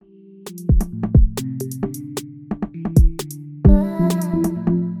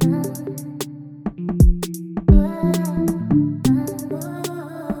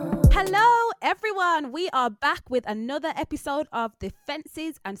are back with another episode of the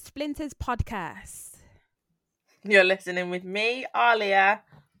Fences and Splinters podcast. You're listening with me, Alia.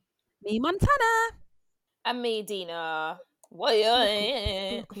 Me, Montana. And me, Dina. Cool.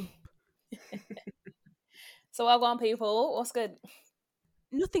 So well gone, people. What's good?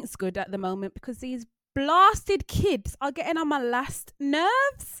 Nothing's good at the moment because these blasted kids are getting on my last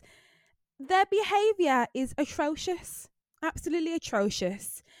nerves. Their behaviour is atrocious. Absolutely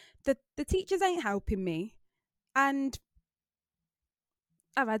atrocious. The teachers ain't helping me. And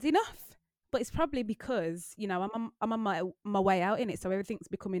I've had enough. But it's probably because, you know, I'm on my way out in it, so everything's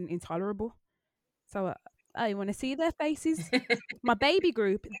becoming intolerable. So I want to see their faces. My baby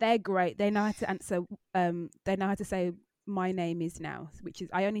group, they're great. They know how to answer. They know how to say my name is now, which is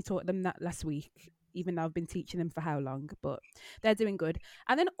I only taught them that last week, even though I've been teaching them for how long. But they're doing good.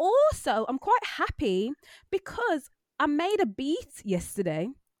 And then also, I'm quite happy because I made a beat yesterday.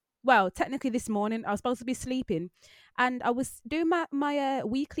 Well, technically this morning, I was supposed to be sleeping, and I was doing my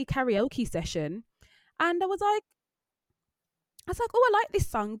weekly karaoke session, and I was like, oh, I like this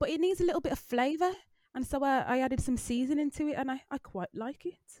song, but it needs a little bit of flavour. And so I added some seasoning to it, and I quite like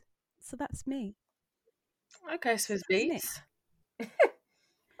it. So that's me. Okay, Swizz Beats. What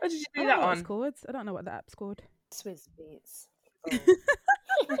did you do I that don't know what on? it's called. I don't know what the app's called. Swizz Beats.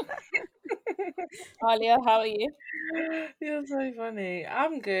 Alia, how are you? You're so funny.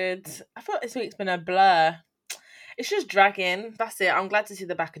 I'm good. I feel like this week's been a blur. It's just dragging. That's it. I'm glad to see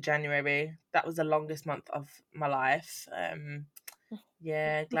the back of January. That was the longest month of my life.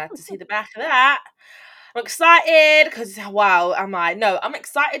 Yeah, glad to see the back of that. I'm excited because I'm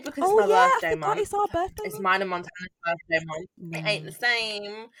excited because it's my birthday month. It's our birthday. It's mine and Montana's birthday month. It ain't the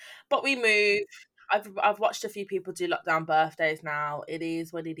same, but we move. I've watched a few people do lockdown birthdays now. It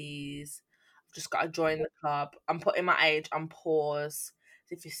is what it is. I've just got to join the club. I'm putting my age on pause.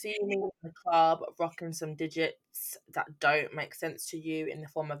 So if you see me in the club rocking some digits that don't make sense to you in the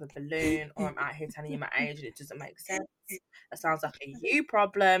form of a balloon, or I'm out here telling you my age and it doesn't make sense, that sounds like a you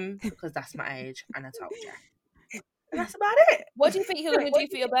problem because that's my age and I told you. And that's about it. What do you think you're going to do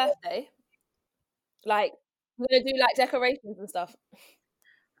for your birthday? Like, you're going to do like decorations and stuff?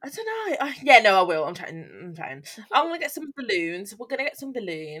 I don't know. I will. I'm trying. I'm going to get some balloons. We're going to get some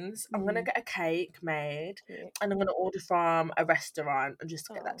balloons. I'm going to get a cake made. Yeah. And I'm going to order from a restaurant and just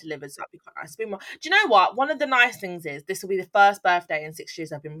get that delivered. So that'd be quite nice. Do you know what? One of the nice things is this will be the first birthday in 6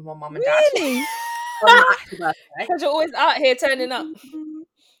 years I've been with my mum and dad. Really? On my actual birthday. Because you're always out here turning up.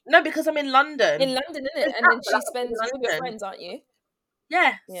 No, because I'm in London. In London, isn't it? And then she spends with your friends, aren't you?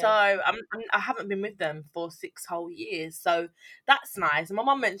 Yeah, so I haven't been with them for 6 whole years, so that's nice. And my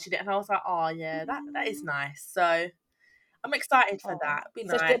mum mentioned it, and I was like, "Oh yeah, that is nice." So I'm excited for that. Be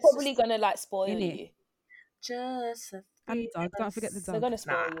so nice. they're probably gonna like spoil you. Just and dog. Don't forget the dog. They're gonna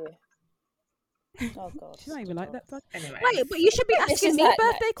spoil you. Oh god, she's not even like that dog. Anyway, wait, but you should be asking me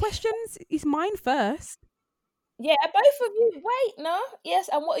birthday questions. It's mine first. Yeah, both of you. Wait, no, yes.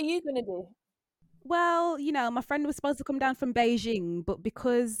 And what are you gonna do? Well, you know, my friend was supposed to come down from Beijing, but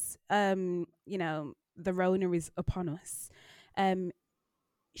because you know, the Rona is upon us,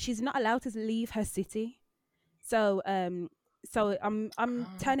 she's not allowed to leave her city. So I'm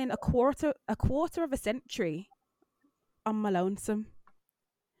turning a quarter of a century on my lonesome.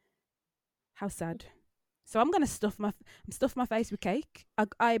 How sad. So I'm gonna stuff my face with cake.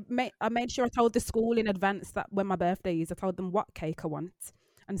 I made sure I told the school in advance that when my birthday is, I told them what cake I want.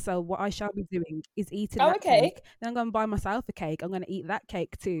 And so what I shall be doing is eating that cake. Then I'm going to buy myself a cake. I'm going to eat that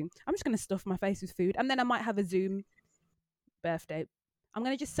cake too. I'm just going to stuff my face with food. And then I might have a Zoom birthday. I'm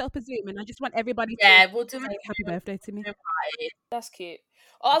going to just set up a Zoom and I just want everybody to we'll do say happy birthday to me. That's cute.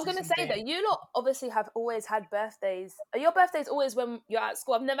 I was going to say that you lot obviously have always had birthdays. Are your birthdays always when you're at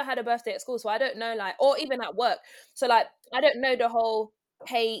school? I've never had a birthday at school, so I don't know, like, or even at work. So like, I don't know the whole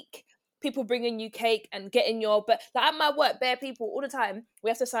cake, people bringing you cake and getting your, but like at my work, bare people all the time, we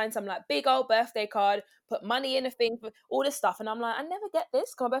have to sign some like big old birthday card, put money in a thing for all this stuff. And I'm like, I never get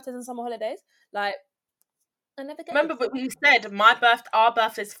this. My birthday's in summer holidays. Like, I never get Remember what we said, our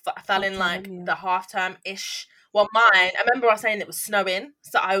birthdays fell in like the half-term-ish. Well, mine, I remember I was saying it was snowing,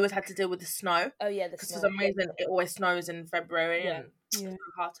 so I always had to deal with the snow. Oh yeah, because for some reason it always snows in February and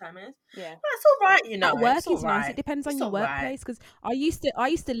half term is. Yeah, that's all right. You know, at work is right. nice. It depends on your workplace. Because I used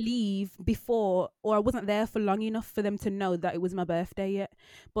to leave before, or I wasn't there for long enough for them to know that it was my birthday yet.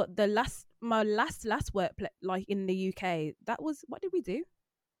 But my last workplace, like in the UK, that was, what did we do?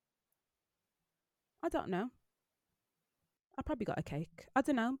 I don't know. I probably got a cake. I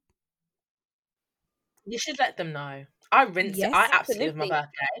don't know. You should let them know. I rinse it. Yes, I absolutely love my absolutely.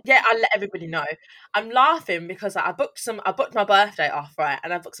 birthday. Yeah, I let everybody know. I'm laughing because I booked my birthday off, right?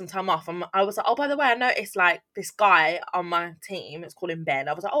 And I booked some time off. I was like, oh, by the way, I noticed like this guy on my team, let's call him Ben.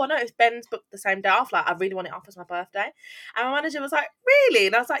 I was like, oh, I noticed Ben's booked the same day off. Like, I really want it off as my birthday. And my manager was like, really?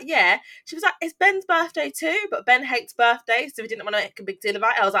 And I was like, yeah. She was like, it's Ben's birthday too, but Ben hates birthdays, so we didn't want to make a big deal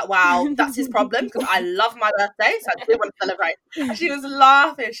about it. I was like, wow, that's his problem because I love my birthday, so I do want to celebrate. And she was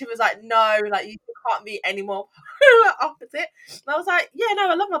laughing. She was like, no, like you can't be any more opposite. And I was like, yeah, no,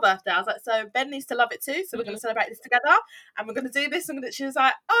 I love my birthday. I was like, so Ben needs to love it too, so we're going to celebrate this together and we're going to do this. She was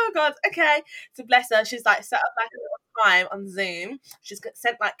like, oh God, okay. So bless her, she's like set up like a little time on Zoom. She's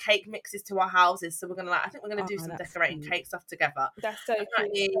sent like cake mixes to our houses, so we're going to like, I think we're going to do some decorating cake stuff together. That's so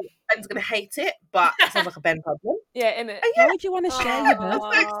cute. Ben's going to hate it, but it sounds like a Ben problem. Yeah, innit? Why would you want to share your birthday?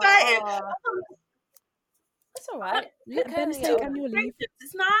 I'm so excited. It's all right. Let Ben take annual leave.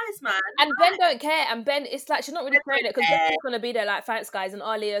 It's nice, man. And Ben don't care. And Ben, it's like she's not really caring it because Ben's going to be there like, thanks guys, and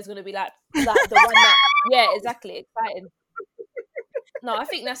Alia's going to be like the one that, yeah, exactly, exciting. No, I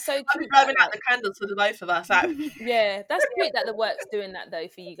think that's so cute. I'm blowing out the candles for the both of us. Like. Yeah, that's cute that the work's doing that though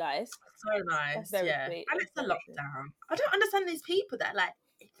for you guys. So nice. That's very sweet. And it's a lockdown. I don't understand these people that are like,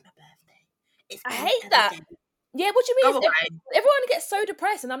 it's my birthday. I hate that. Yeah, what do you mean? Everyone gets so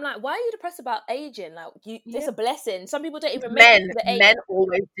depressed, and I'm like, why are you depressed about aging? Like, it's a blessing. Some people don't even men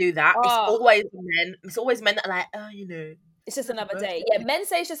always do that. Oh. It's always men. It's always men that are like, oh, you know, it's just another day. Yeah, men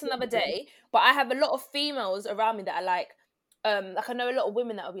say it's just another day, but I have a lot of females around me that are like I know a lot of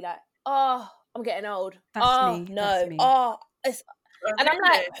women that will be like, oh, I'm getting old. That's me. No, that's me. it's. And I'm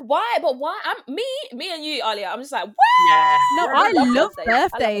like, why? But why? Me and you, Alia. I'm just like, what? Yeah. No, I love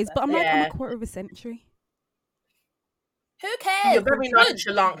birthdays, but I'm like, I'm a quarter of a century. Who cares? You're very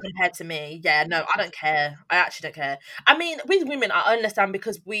nonchalant compared to me. Yeah, no, I don't care. I actually don't care. I mean, with women, I understand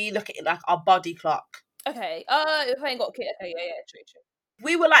because we look at it like our body clock. Okay. If I ain't got a kid. Okay, yeah, true.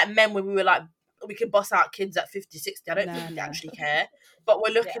 We were like men when we were like, we could boss out kids at 50, 60. I don't think we actually care. But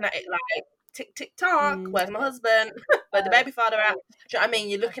we're looking at it like, tick, tick, tock. Where's my husband? Where's the baby father at? Do you know what I mean?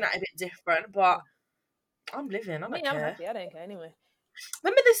 You're looking at it a bit different, but I'm living. I don't care. I'm happy. I don't care anyway.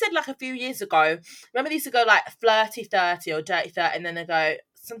 Remember they said like a few years ago, they used to go like flirty 30 or dirty 30, and then they go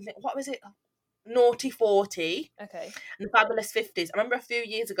something, what was it? Naughty 40. Okay. And the fabulous 50s. I remember a few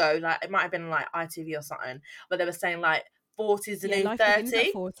years ago, like it might have been like ITV or something, but they were saying like 40's the new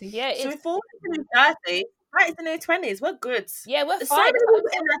 30. 40. Yeah, so 40's the new 30. That is the new 20s. We're good. Yeah, we're fine. So many people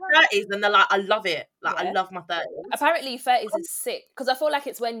in their 30s and they're like, I love it. Like, I love my 30s. Apparently 30s is sick because I feel like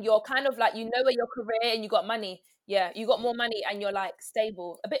it's when you're kind of like, you know where your career and you got money. Yeah, you got more money and you're like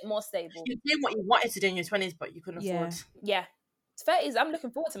stable, a bit more stable. You're doing what you wanted to do in your 20s, but you couldn't afford. Yeah. 30s, I'm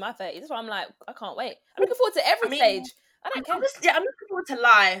looking forward to my 30s. That's why I'm like, I can't wait. I'm looking forward to every stage. I don't care. I'm looking forward to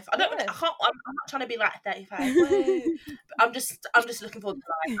life. I'm not trying to be like 35. I'm just looking forward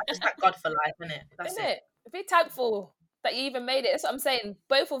to life. I just thank God for life, innit? That's it. Be thankful that you even made it. That's what I'm saying.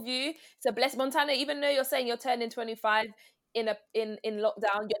 Both of you, it's a blessed. Montana, even though you're saying you're turning 25 in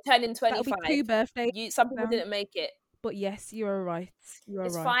lockdown, you're turning 25. That'll be 2 birthdays. Some people didn't make it. But yes, you are right.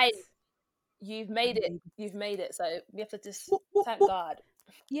 It's fine. You've made it. So we have to just thank God.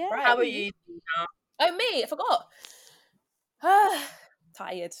 Yeah. Right. How are you now? Oh, me? I forgot.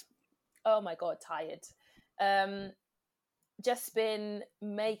 Tired. Oh my God, tired. Just been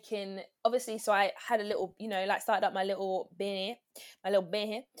making, obviously, so I had a little, started up my little business,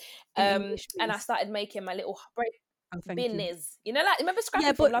 and I started making my little business. Like, remember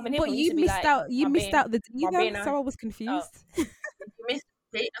Scrappy from Love and Hip Hop? But you missed out. You missed out the detail, so I was confused. You missed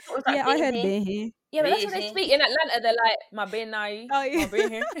it. I heard been here. Yeah, but that's what they speak in Atlanta. They're like, my bin nai. Oh, yeah. My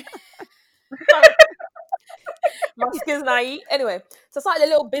bin here. My skills nai. Anyway, so I started a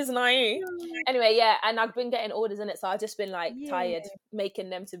little biz nai. Anyway, yeah, and I've been getting orders in it, so I've just been like tired making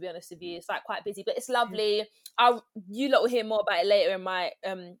them, to be honest with you. It's like quite busy, but it's lovely. You lot will hear more about it later in my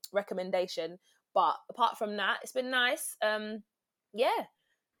recommendation. But apart from that, it's been nice. Yeah.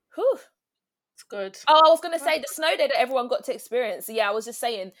 Whew. It's good. Oh, I was going to say the snow day that everyone got to experience. Yeah, I was just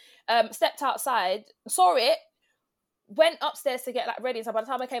saying, stepped outside, saw it, went upstairs to get like ready. So by the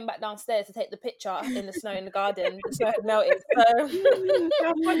time I came back downstairs to take the picture in the snow in the garden, the snow had melted. So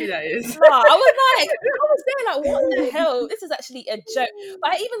how funny that is. I was there like, what the hell? This is actually a joke.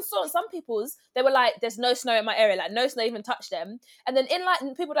 But I even saw some people's, they were like, there's no snow in my area, like no snow even touched them. And then in like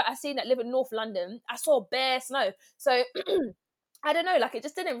people that I've seen that live in North London, I saw bare snow. So I don't know, like it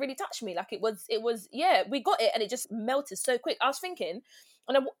just didn't really touch me. Like it was, yeah, we got it and it just melted so quick. I was thinking,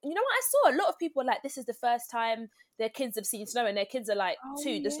 and you know what? I saw a lot of people like, this is the first time their kids have seen snow and their kids are like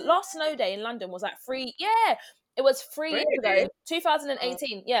 2. This last snow day in London was like 3. Yeah, it was 3 years ago,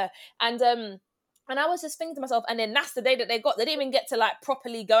 2018. Yeah. And And I was just thinking to myself, and then that's the day that they didn't even get to like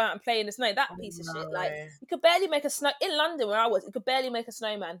properly go out and play in the snow. That piece of shit. Like, you could barely make a snow in London where I was. You could barely make a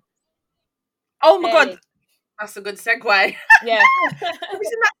snowman. Oh my God, that's a good segue. Yeah.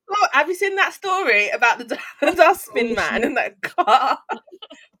 Have you seen that story about the dustbin man and that car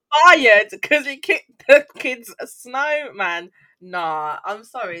fired because he kicked the kids a snowman? Nah, I'm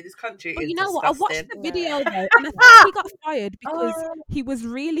sorry. This country is disgusting. What? I watched the video though, and I think he got fired because he was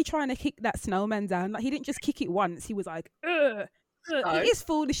really trying to kick that snowman down. Like, he didn't just kick it once. He was like, ugh. It is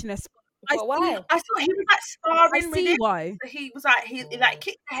foolishness. But why? I thought he was like sparring with it. Why? He was like, he like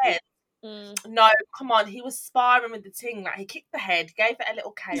kicked the head. No, come on. He was sparring with the thing. Like, he kicked the head, gave it a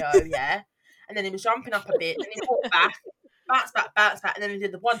little KO, yeah, and then he was jumping up a bit, and he walked back, bounce back, and then he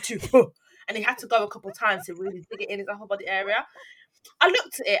did the 1, 2, and he had to go a couple of times to really dig it in his upper body area. I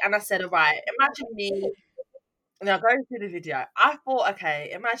looked at it and I said, all right, imagine me. Now, going through the video, I thought,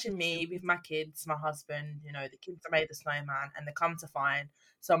 okay, imagine me with my kids, my husband, you know, the kids are made a snowman, and they come to find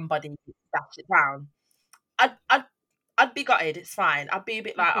somebody dash it down. I'd be gutted. It's fine. I'd be a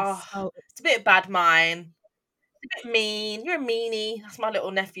bit like, it's a bit bad mind. It's a bit mean. You're a meanie. That's my little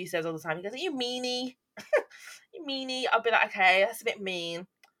nephew says all the time. He goes, you meanie. You meanie. I'd be like, okay, that's a bit mean.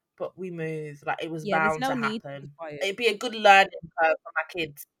 But we move. Like, it was bound to happen. It'd be a good learning curve for my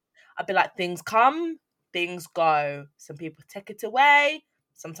kids. I'd be like, things come, things go. Some people take it away.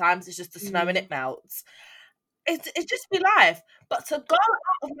 Sometimes it's just the snow and it melts. It's just be life. But to go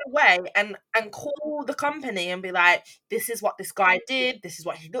out of your way and call the company and be like, this is what this guy did, this is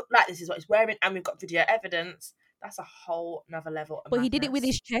what he looked like, this is what he's wearing, and we've got video evidence, that's a whole another level of madness. He did it with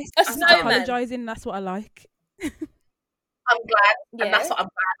his chest. A snowman. Apologising, that's what I like. I'm glad, and that's what I'm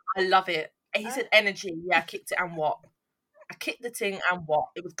glad. I love it. And he said energy, yeah, I kicked it and what? I kicked the thing and what?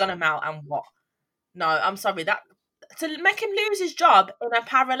 It was gonna melt and what? No, I'm sorry, that to make him lose his job in a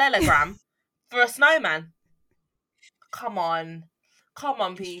parallelogram for a snowman. Come on,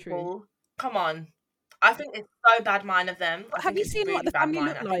 people. Come on. I think it's so bad-minded of them. Have you seen what the family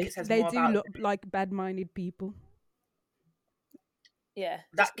look like? They do look like bad-minded people. Yeah,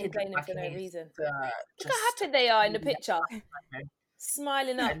 that's complaining for no reason. Look how happy they are in the picture.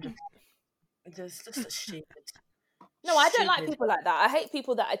 Smiling up. Just stupid. No, I don't like people like that. I hate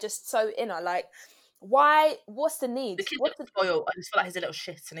people that are just so inner. Like, why? What's the need? The kid looks spoiled. I just feel like he's a little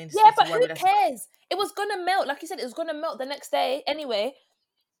shit. And yeah, but who cares? It was going to melt. Like you said, it was going to melt the next day anyway.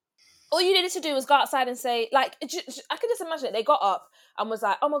 All you needed to do was go outside and say, like, I can just imagine it. They got up and was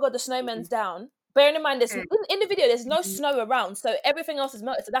like, oh my God, the snowman's down. Bearing in mind, in the video, there's no snow around. So everything else is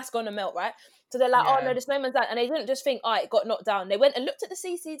melted. So that's going to melt, right? So they're like, oh no, the snowman's down. And they didn't just think, it got knocked down. They went and looked at the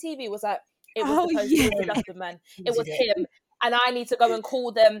CCTV, was like, it was the post of the dustbin man. It was him. And I need to go and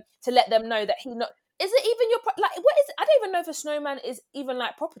call them to let them know that he not... Is it even your... Like, what is it? I don't even know if a snowman is even,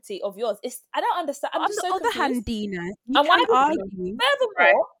 like, property of yours. I don't understand. I'm just so confused. On the other hand, Dina, you can argue...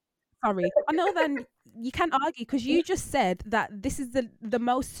 Furthermore... Sorry. On the other hand, you can argue, because you just said that this is the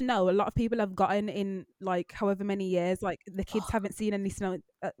most snow a lot of people have gotten in, like, however many years. Like, the kids haven't seen any snow.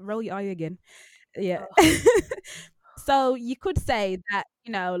 Roll your eye again. Yeah. So you could say that,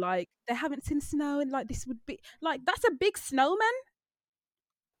 you know, like, they haven't seen snow and, like, this would be... Like, that's a big snowman.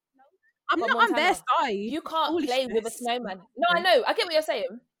 I'm not on their side. You can't play with a snowman. No, I know. I get what you're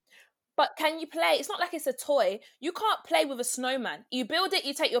saying. But can you play? It's not like it's a toy. You can't play with a snowman. You build it,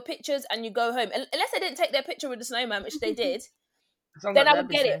 you take your pictures, and you go home. Unless they didn't take their picture with the snowman, which they did, then I would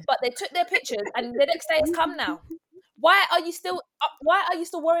get it. But they took their pictures, and the next day it's come now. Why are you still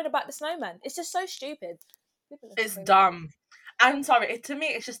worried about the snowman? It's just so stupid. It's dumb. I'm sorry. To me,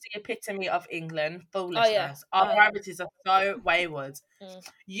 it's just the epitome of England foolishness. Oh, yeah. Our priorities are so wayward.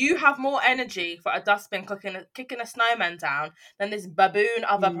 You have more energy for a dustbin kicking a snowman down than this baboon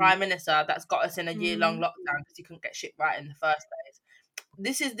of a prime minister that's got us in a year-long lockdown because he couldn't get shit right in the first place.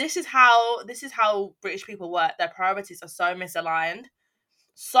 This is how British people work. Their priorities are so misaligned.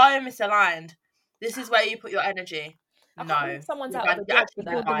 So misaligned. This is where you put your energy. No, someone's out of a job.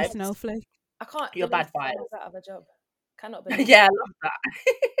 Called them a snowflake. I can't. You're bad vibes. Out of a job. Cannot be. Yeah, I love that.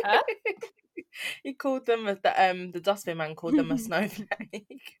 Huh? He called them the dustbin man called them a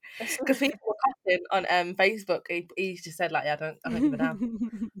snowflake because people were cussing on Facebook. He just said like, yeah, I don't give a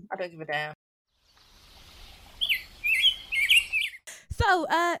damn. I don't give a damn. So,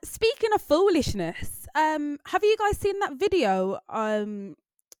 speaking of foolishness, have you guys seen that video?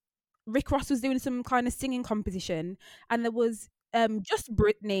 Rick Ross was doing some kind of singing composition, and there was just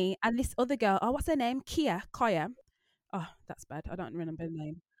Britney and this other girl. Oh, what's her name? Kaya. Oh, that's bad. I don't remember the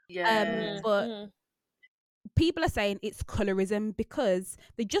name. Yeah. But people are saying it's colorism because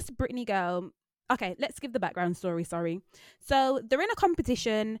the Just Britney girl... Okay, let's give the background story, sorry. So they're in a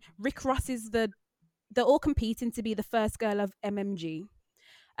competition. Rick Ross is the they're all competing to be the first girl of MMG.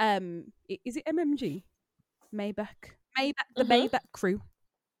 Is it MMG? Maybach, the Maybach crew.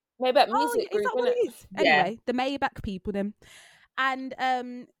 Maybach Oh, Music is Group, that what innit? it is? Yeah. Anyway, the Maybach people, them. And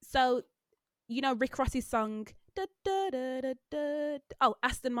so you know Rick Ross's song. Oh,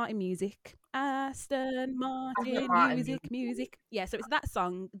 Aston Martin music. Aston Martin music. Yeah, so it's that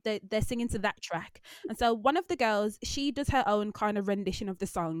song. They're singing to that track. And so one of the girls, she does her own kind of rendition of the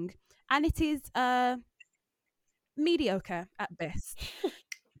song. And it is mediocre at best.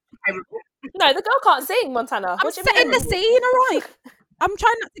 No, the girl can't sing, Montana. I'm What do you setting mean? the scene, all right. I'm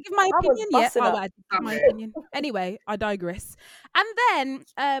trying not to give my I was opinion yet. busting Oh, up. I did give my opinion. Anyway, I digress. And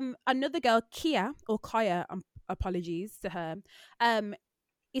then another girl, Kaya, apologies to her,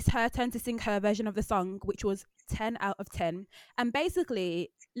 it's her turn to sing her version of the song, which was 10 out of 10. And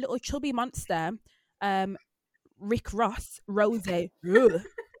basically, little chubby monster, Rick Ross, Rose, how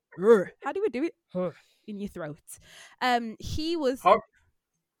do we do it? In your throat. He was... I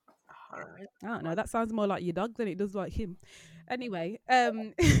don't know. That sounds more like your dog than it does like him. Anyway,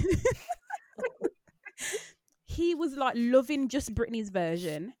 he was like loving just Britney's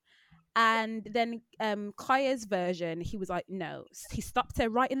version, and then Kaya's version, he was like, no. He stopped her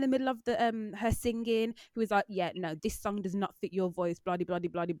right in the middle of the her singing. He was like, yeah, no, this song does not fit your voice. Blah blah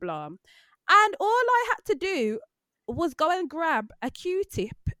blah blah blah. And all I had to do was go and grab a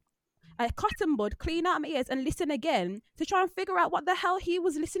Q-tip, a cotton bud, clean out my ears and listen again to try and figure out what the hell he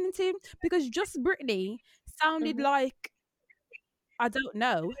was listening to, because Just Britney sounded like, I don't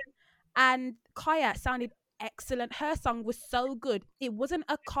know, and Kaya sounded excellent. Her song was so good. It wasn't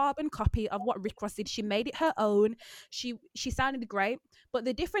a carbon copy of what Rick Ross did. She made it her own. She sounded great. But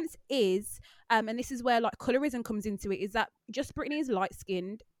the difference is, and this is where like colorism comes into it, is that Just Britney is light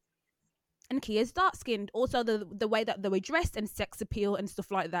skinned and Kia's dark skinned. Also the way that they were dressed and sex appeal and stuff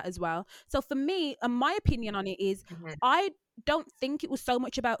like that as well. So for me, and my opinion on it is, I don't think it was so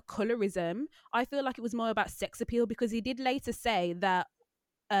much about colorism. I feel like it was more about sex appeal, because he did later say that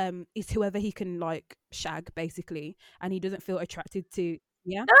is whoever he can like shag basically, and he doesn't feel attracted to.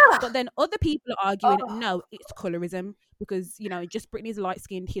 Yeah. But then other people are arguing, no, it's colorism, because you know Just Britney's light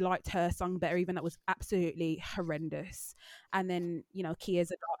skinned, he liked her song better, even that was absolutely horrendous. And then you know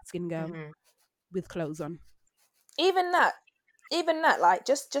Kia's a dark skinned girl with clothes on. Even that, like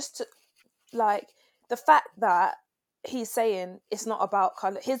just to, like the fact that he's saying it's not about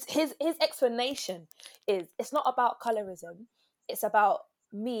color. His explanation is it's not about colorism. It's about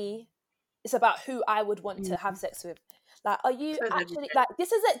me. It's about who I would want to have sex with. Like, are you actually like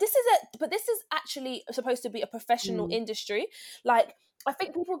this is it? But this is actually supposed to be a professional industry. Like, I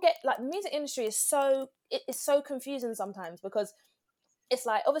think people get like the music industry is so confusing sometimes, because it's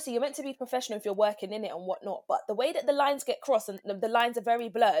like, obviously you're meant to be professional if you're working in it and whatnot, but the way that the lines get crossed and the lines are very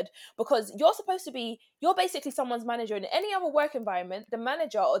blurred, because you're basically someone's manager. In any other work environment, the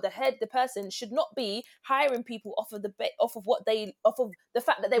manager or the head, the person should not be hiring people off of the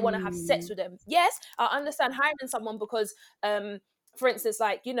fact that they want to have sex with them. Yes, I understand hiring someone because, for instance,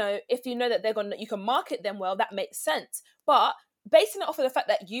 like, you know, if you know that you can market them well, that makes sense. But basing it off of the fact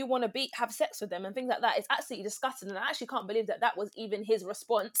that you want to have sex with them and things like that is absolutely disgusting. And I actually can't believe that was even his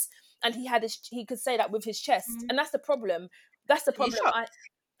response. And he could say that with his chest. And that's the problem. That's the problem.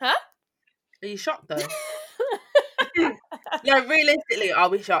 Are you shocked though? No, realistically, are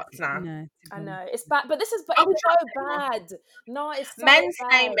we shocked now? No, I know it's bad, but it's so bad. No, it's so men bad.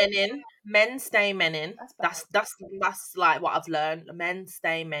 stay men in. Men stay men in. That's like what I've learned. Men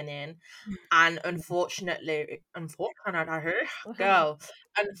stay men in, and unfortunately, I'm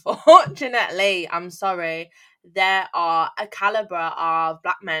sorry. There are a caliber of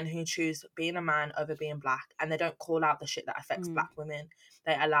black men who choose being a man over being black, and they don't call out the shit that affects black women.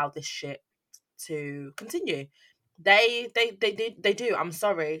 They allow this shit to continue. They do. I'm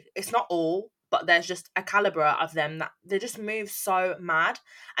sorry. It's not all, but there's just a caliber of them that they just move so mad.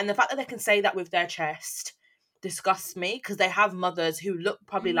 And the fact that they can say that with their chest disgusts me, because they have mothers who look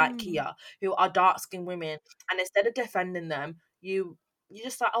probably like Kia, who are dark-skinned women. And instead of defending them, you're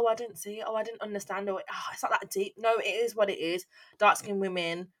just like, oh, I didn't see it. Oh, I didn't understand. Or it's not that deep. No, it is what it is. Dark-skinned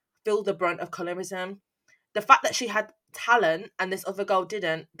women feel the brunt of colorism. The fact that she had talent and this other girl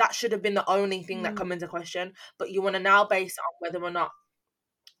didn't, that should have been the only thing that come into question. But you want to now base it on whether or not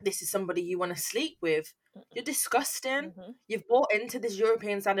this is somebody you want to sleep with. You're disgusting. You've bought into this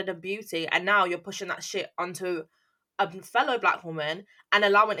European standard of beauty, and now you're pushing that shit onto a fellow black woman and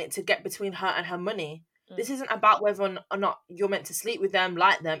allowing it to get between her and her money. This isn't about whether or not you're meant to sleep with them,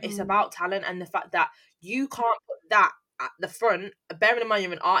 like them. It's about talent, and the fact that you can't put that at the front. Bearing in mind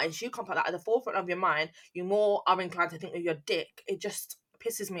you're an artist, you can't put that at the forefront of your mind. You more are inclined to think with your dick. It just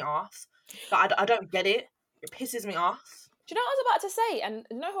pisses me off. Like, I don't get it. It pisses me off. Do you know what I was about to say? And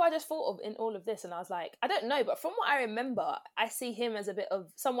you know who I just thought of in all of this? And I was like, I don't know, but from what I remember, I see him as a bit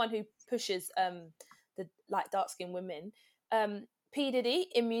of someone who pushes the like dark skinned women. P Diddy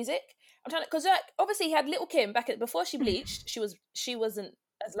in music. I'm trying to, because like obviously he had Little Kim back before she bleached. She wasn't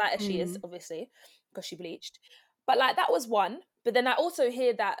as light as she is, obviously, because she bleached. But like that was one. But then I also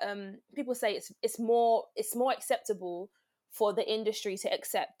hear that people say it's more acceptable for the industry to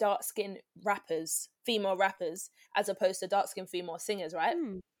accept dark-skinned rappers, female rappers, as opposed to dark-skinned female singers, right?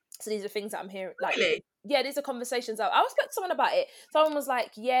 So these are things that I'm hearing. Like, Really? yeah, these are conversations. I was speaking to someone about it. Someone was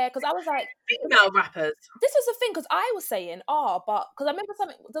like, yeah, because I was like, female rappers. this is the thing, because I was saying, but because I remember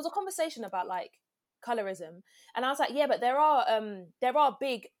there was a conversation about like colorism, and I was like, yeah, but there are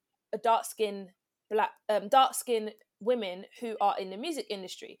big dark-skinned women who are in the music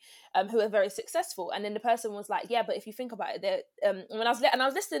industry, who are very successful. And then the person was like, yeah, but if you think about it, when I was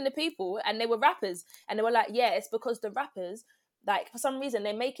listening to people, and they were rappers, and they were like, yeah, it's because the rappers, like, for some reason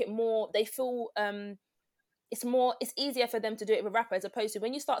they make it more, they feel it's easier for them to do it with a rapper, as opposed to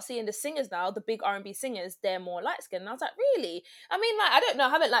when you start seeing the singers now, the big R&B singers, they're more light skinned. And I was like, really? I mean, like, I don't know, I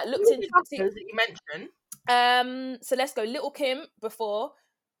haven't like looked into the that you mentioned. So let's go Little Kim before,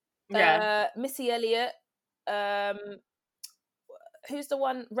 Missy Elliott, who's the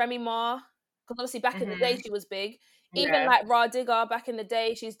one, Remy Ma, because obviously back in the day she was big. Even like Rah Digga back in the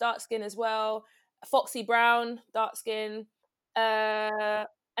day, she's dark skinned as well. Foxy Brown, dark skin. Do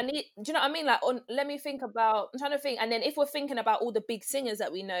you know what I mean? Like, let me think about. I'm trying to think. And then if we're thinking about all the big singers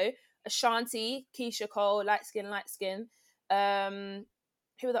that we know, Ashanti, Keisha Cole, light skin. Who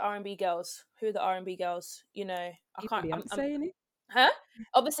are the R&B girls? You know, I can't. Beyonce, huh?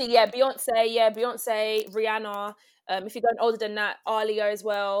 Obviously, yeah, Beyonce, Rihanna. If you're going older than that, Alia as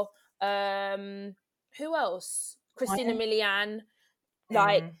well. Who else? Christina Milian.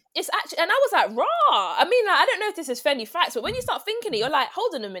 Like, it's actually, and I was like, raw. I mean, like, I don't know if this is Fenny facts, but when you start thinking it, you're like,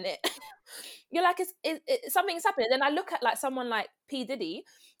 hold on a minute. You're like, something's happening. Then I look at like someone like P Diddy,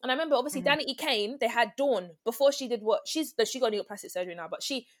 and I remember obviously Danny E. Kane. They had Dawn before she did what she got new plastic surgery now, but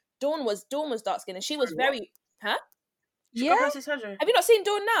Dawn was dark skinned, and she was very, huh? She got plastic surgery. Have you not seen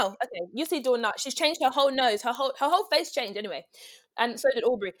Dawn now? Okay, you see Dawn now. She's changed her whole nose, her whole face changed anyway, and so did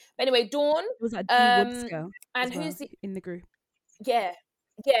Aubrey. But anyway, Dawn. It was like D Woods girl, and who's in the group? Yeah,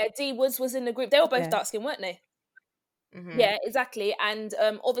 D Woods was in the group. They were both dark skinned, weren't they? Yeah, exactly. And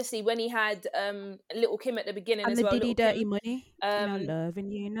obviously when he had Little Kim at the beginning and as the well, Diddy Dirty Money, no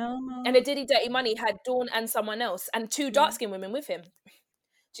loving you no more. And the Diddy Dirty Money had Dawn and someone else, and two dark skinned women with him. Do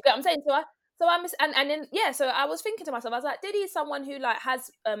you get what I'm saying? So I was thinking to myself, I was like, Diddy is someone who like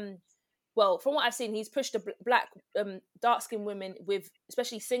has well, from what I've seen, he's pushed the black dark skinned women with,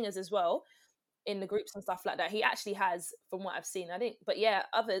 especially singers as well, in the groups and stuff like that. He actually has, from what I've seen. I think, but yeah,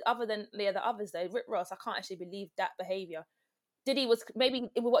 other than the other others though, Rick Ross, I can't actually believe that behavior. Diddy was maybe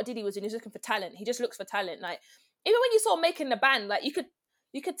what Diddy was doing, he was looking for talent. He just looks for talent. Like, even when you saw Making the Band, like you could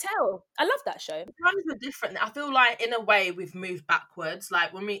tell. I love that show. The times were different. I feel like in a way we've moved backwards.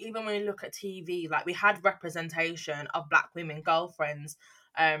 Like when we look at TV, like we had representation of black women, girlfriends,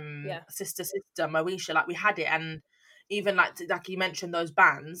 sister, Moesha, like we had it. And even like you mentioned, those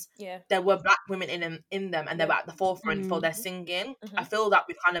bands, there were black women in them, and they were at the forefront for their singing. I feel that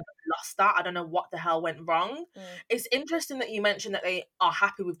we've kind of lost that. I don't know what the hell went wrong. It's interesting that you mentioned that they are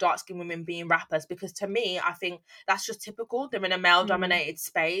happy with dark-skinned women being rappers, because to me, I think that's just typical. They're in a male-dominated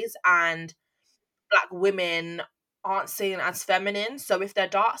space, and black women aren't seen as feminine. So if they're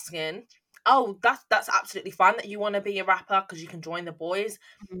dark-skinned, that's absolutely fine that you want to be a rapper because you can join the boys.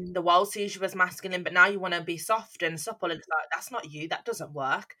 The world sees you as masculine, but now you want to be soft and supple, and it's like, that's not you. That doesn't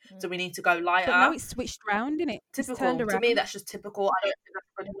work. So we need to go lighter. But now it's switched around, isn't it? Typical. To me, that's just typical. I don't think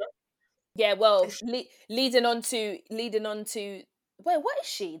that's good enough. Yeah, well, leading on to wait, what is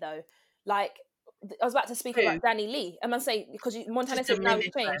she though? Like, I was about to speak about Danny Lee. I'm gonna say, because Montana said now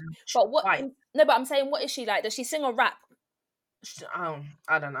it's changed. But what? Right. No, but I'm saying, what is she like? Does she sing or rap? I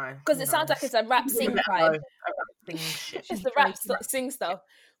don't know. Because it sounds like it's a rap sing vibe. It's the rap sing stuff.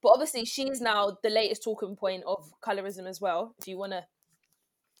 But obviously, she's now the latest talking point of colorism as well. If you want to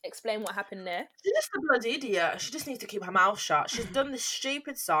explain what happened there. She's just a bloody idiot. She just needs to keep her mouth shut. She's done this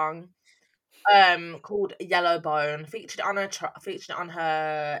stupid song called Yellow Bone, featured on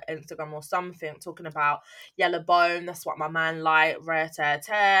her Instagram or something, talking about yellow bone. That's what my man like, rare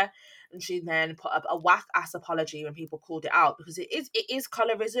tear. And she then put up a whack ass apology when people called it out, because it is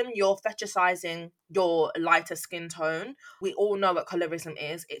colorism. You're fetishizing your lighter skin tone. We all know what colorism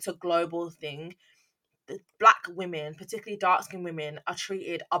is. It's a global thing. Black women, particularly dark skinned women, are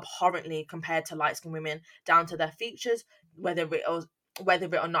treated abhorrently compared to light skinned women, down to their features, whether it was whether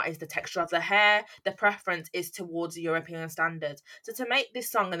it or not is the texture of the hair, the preference is towards European standards. So to make this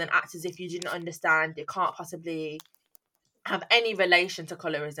song and then act as if you didn't understand, it can't possibly have any relation to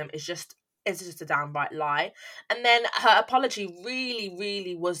colorism, is just a downright lie. And then her apology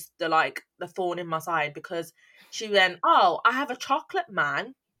really was the thorn in my side, because she went, "Oh, I have a chocolate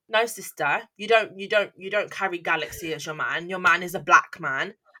man." No, sister, you don't carry Galaxy as your man. Your man is a black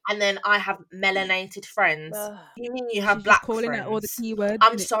man. And then I have melanated friends. You mean you have She's black just calling friends? out all the keywords.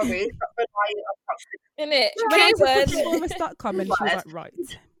 I'm sorry. Innit? When I Keywords. put performance.com and she was like, right,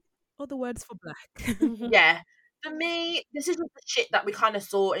 other words for black. Yeah. For me, this is just the shit that we kind of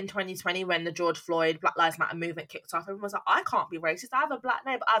saw in 2020 when the George Floyd Black Lives Matter movement kicked off. Everyone was like, I can't be racist. I have a black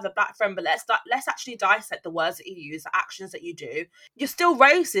neighbor, I have a black friend, but let's actually dissect the words that you use, the actions that you do. You're still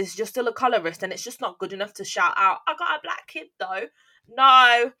racist, you're still a colorist, and it's just not good enough to shout out, I got a black kid though.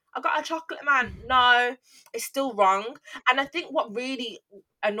 No. I got a chocolate man. No. It's still wrong. And I think what really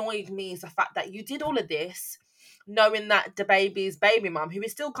annoyed me is the fact that you did all of this knowing that the baby's baby mum, who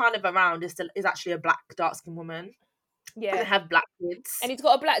is still kind of around, is actually a black dark-skinned woman. Yeah. And have black kids. And he's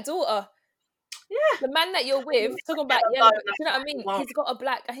got a black daughter. Yeah. The man that you're with, talking about, you know what I mean? He's got a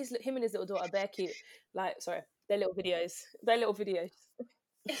black, him and his little daughter, bare cute. They're little videos.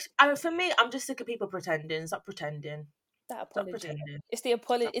 For me, I'm just sick of people pretending. Stop pretending. That apology. It's the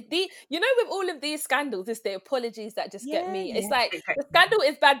apology. With all of these scandals, it's the apologies that just get me. It's like the scandal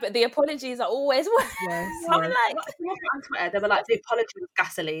is bad, but the apologies are always worse. I'm like, on Twitter, they were like, the apology was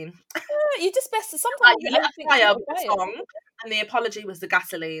gasoline. You just best sometimes you lit a fire with a song, and the apology was the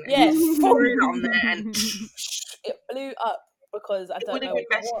gasoline. Yeah, poured it on there, and it blew up because I don't know. It would have been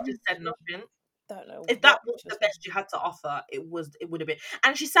best she just said nothing. Don't know if that was the best you had to offer. It would have been.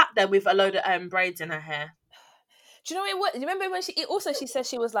 And she sat there with a load of braids in her hair. Do you know what? Do you remember when she said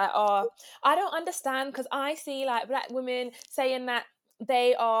she was like, "Oh, I don't understand because I see like black women saying that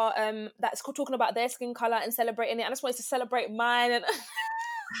they are that's talking about their skin color and celebrating it. I just wanted to celebrate mine." And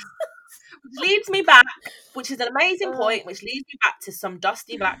which leads me back, which is an amazing point, which leads me back to some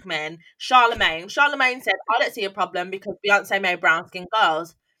dusty black men. Charlemagne said, "I don't see a problem because Beyonce made brown skin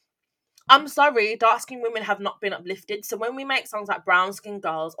girls." I'm sorry, dark-skinned women have not been uplifted. So when we make songs like Brown Skin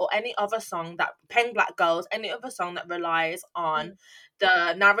Girls or any other song that Pen Black Girls, any other song that relies on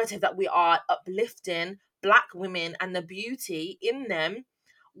the narrative that we are uplifting black women and the beauty in them,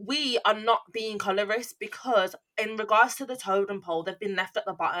 we are not being colorist, because in regards to the totem pole, they've been left at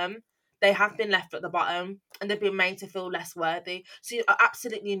the bottom. They have been left at the bottom and they've been made to feel less worthy. So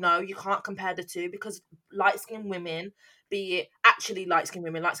absolutely no, you can't compare the two, because light-skinned women, be it actually light-skinned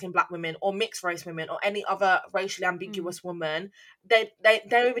women, light-skinned black women, or mixed race women, or any other racially ambiguous woman, they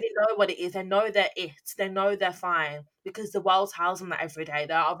already know what it is. They know they're it. They know they're fine, because the world tells them that every day.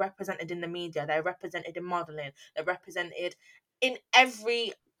 They are represented in the media. They're represented in modelling. They're represented in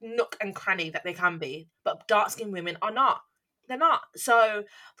every nook and cranny that they can be. But dark-skinned women are not. They're not. So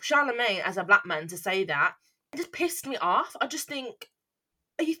for Charlemagne, as a black man, to say that, it just pissed me off. I just think,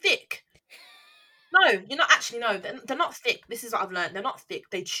 are you thick? No, you're not actually. No, they're not thick. This is what I've learned. They're not thick.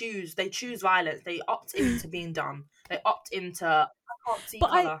 They choose violence. They opt into being dumb. They opt into, I can't see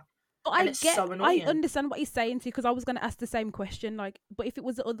colour. I understand what you're saying too, because I was going to ask the same question. Like, but if it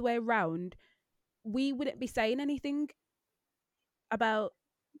was the other way around, we wouldn't be saying anything about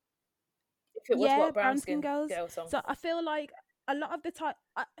if it was what brown skin girls. Song. So I feel like a lot of the time,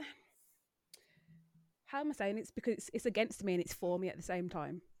 how am I saying? It's because it's against me and it's for me at the same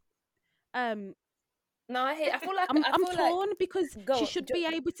time. No, I feel like I'm torn, because she should be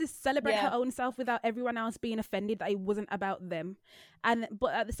able to celebrate her own self without everyone else being offended that it wasn't about them.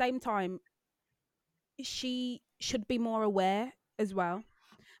 But at the same time, she should be more aware as well.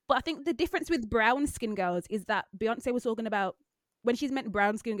 But I think the difference with brown skin girls is that Beyonce was talking about, when she's meant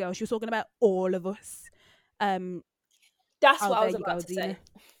brown skin girls, she was talking about all of us. That's what I was about to say.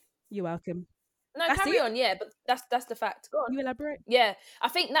 You're welcome. No, carry on, yeah, but that's the fact. Go on. You elaborate? Yeah, I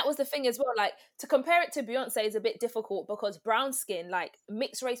think that was the thing as well. Like, to compare it to Beyonce is a bit difficult, because brown skin, like,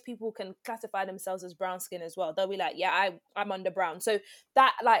 mixed race people can classify themselves as brown skin as well. They'll be like, yeah, I'm under brown. So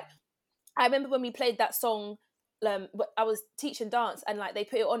that, like, I remember when we played that song, I was teaching dance, and like they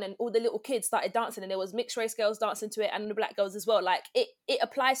put it on and all the little kids started dancing, and there was mixed race girls dancing to it and the black girls as well. Like, it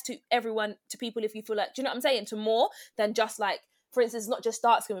applies to everyone, to people, if you feel like, do you know what I'm saying? To more than just like, for instance, not just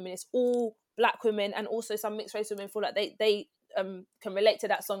dark skin women, it's all black women, and also some mixed race women feel like they can relate to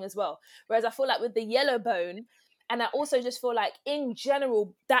that song as well. Whereas I feel like with the yellow bone, and I also just feel like in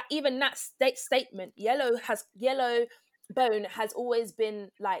general that even that statement, yellow bone has always been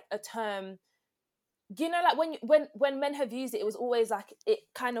like a term, you know, like when men have used it, it was always like, it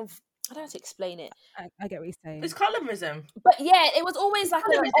kind of I don't know how to explain it. I get what you're saying. It's colorism. But yeah, it was always like,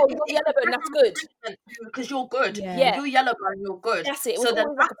 you're yellow bone, that's good. Because you're good. Yeah. You're yellow bone, you're good. That's it. It so was the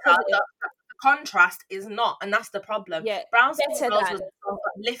always like a positive. the contrast is not, and that's the problem. Yeah. Brown Skin Better Girls than. was a song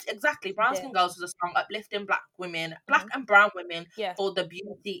exactly. Brown Skin Girls was a song uplifting black women, black Mhm. and brown women, Yeah. for the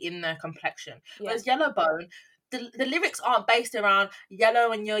beauty in their complexion. Yeah. Whereas Yellow Bone, the lyrics aren't based around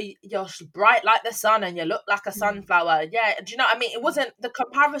yellow and you're bright like the sun and you look like a sunflower. Yeah, do you know what I mean? It wasn't, the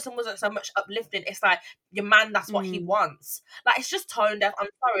comparison wasn't so much uplifting. It's like, your man, that's what he wants. Like, it's just tone deaf. I'm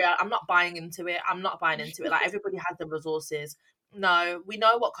sorry, I'm not buying into it. Like, everybody has the resources. No, we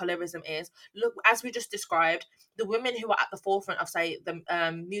know what colorism is. Look, as we just described, the women who are at the forefront of, say, the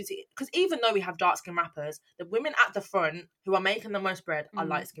music, because even though we have dark-skinned rappers, the women at the front who are making the most bread are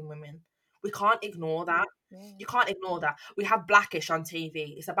light-skinned women. We can't ignore that. You can't ignore that. We have Blackish on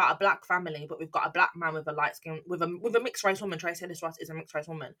TV. It's about a black family, but we've got a black man with a light skin, with a mixed race woman. Tracee Ellis Ross is a mixed race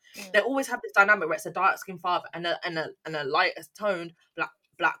woman. They always have this dynamic where it's a dark skinned father and a lighter toned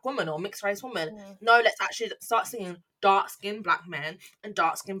black woman or mixed race woman. No, let's actually start singing dark skinned black men and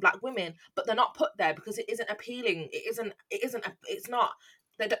dark skinned black women, but they're not put there because it isn't appealing. It's not.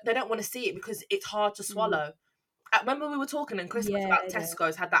 They don't want to see it because it's hard to swallow. Remember we were talking in Christmas about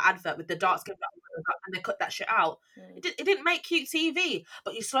Tesco's had that advert with the dark skin black women and they cut that shit out. It didn't make cute TV,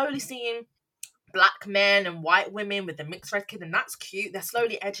 but you're slowly seeing black men and white women with the mixed race kid, and that's cute. They're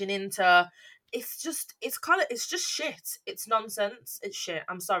slowly edging into. It's just shit. It's nonsense. It's shit.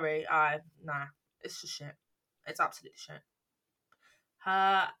 I'm sorry. It's just shit. It's absolutely shit.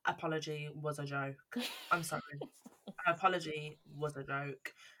 Her apology was a joke. I'm sorry. Her apology was a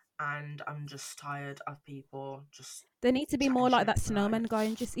joke. And I'm just tired of people just. There needs to be more like that Snowman guy,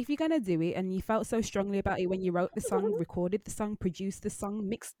 and just, if you're gonna do it and you felt so strongly about it when you wrote the song, recorded the song, produced the song,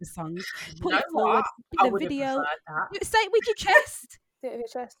 mixed the song, put it forward, the video, say it with your chest. Say it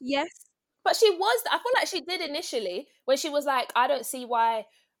with your chest. Yes. But I feel like she did initially, when she was like, I don't see why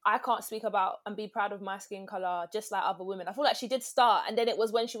I can't speak about and be proud of my skin colour just like other women. I feel like she did start, and then it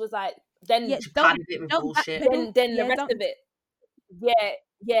was when she was like, then then the rest of it.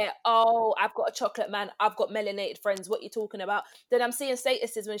 Yeah. Oh, I've got a chocolate man. I've got melanated friends. What you talking about? Then I'm seeing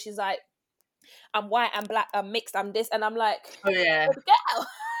statuses when she's like, I'm white, I'm black, I'm mixed, I'm this, and I'm like, oh yeah, girl,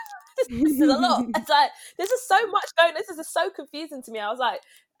 this is a lot. It's like, this is so much going. This is so confusing to me. I was like,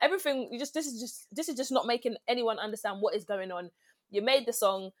 everything. This is just not making anyone understand what is going on. You made the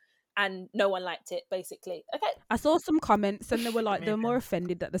song, and no one liked it. Basically, okay. I saw some comments, and they were like, they were more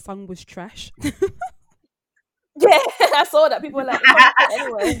offended that the song was trash. Yeah, I saw that. People were like,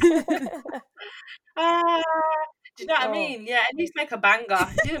 anyway. Do you know what I mean? Yeah, at least make a banger.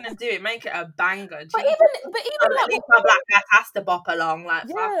 If you're gonna do it, make it a banger. But even at least my black cat has to bop along, like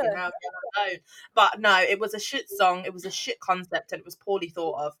fucking hell, alone. But no, it was a shit song. It was a shit concept, and it was poorly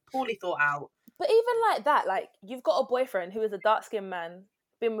thought out. But even like that, like, you've got a boyfriend who is a dark skinned man,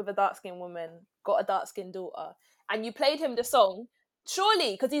 been with a dark skinned woman, got a dark skinned daughter, and you played him the song.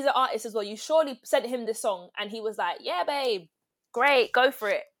 Surely, because he's an artist as well, you surely sent him this song and he was like, yeah, babe, great, go for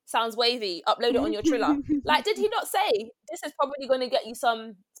it. Sounds wavy. Upload it on your Triller. Like, did he not say, this is probably going to get you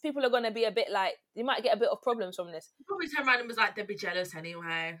some, people are going to be a bit like, you might get a bit of problems from this. He probably turned around and was like, they'd be jealous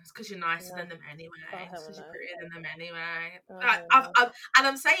anyway. It's because you're nicer than them anyway. It's because you're prettier than them anyway. And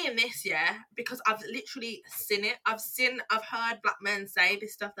I'm saying this, because I've literally seen it. I've heard black men say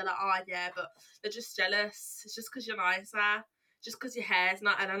this stuff. They're like, oh yeah, but they're just jealous. It's just because you're nicer. Just because your hair's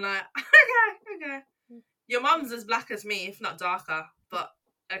not, and I'm like, okay. Your mum's as black as me, if not darker, but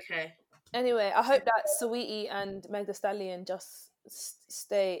okay. Anyway, I hope that Saweetie and Meg Thee Stallion just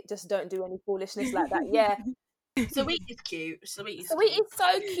don't do any foolishness like that. Yeah. Saweetie's cute. Saweetie's so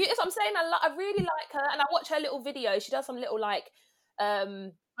cute. That's what I'm saying. I really like her, and I watch her little videos. She does some little like,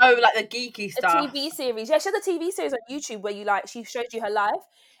 like the geeky stuff. A TV series. Yeah, she has a TV series on YouTube where she shows you her life.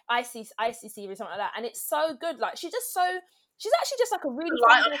 Icy series, something like that, and it's so good. Like, she's actually just like a really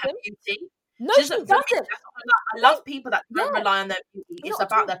rely on her beauty. No, she doesn't. I love people that don't rely on their beauty. It's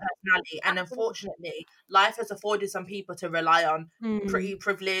about their personality, and unfortunately, life has afforded some people to rely on pretty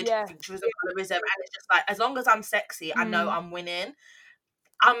privilege, features of colorism, and it's just like, as long as I'm sexy, I know I'm winning.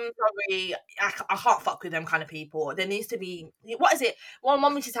 I'm sorry, I can't fuck with them kind of people. There needs to be, what is it? Well,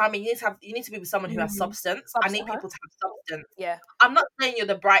 mum used to tell me, you need to be with someone who has substance. I need people to have substance. Yeah. I'm not saying you're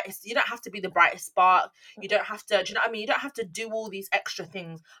the brightest. You don't have to be the brightest spark. You don't have to. Do you know what I mean? You don't have to do all these extra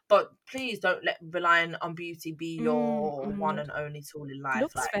things. But please don't let relying on beauty be your one and only tool in life.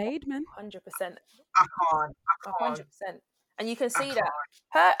 Looks fade, man. 100%. I can't. 100%. And you can see that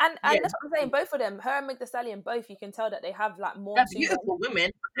her and that's what I'm saying. Both of them, her and Meg Thee Stallion, both, you can tell that they have like more. They're beautiful women.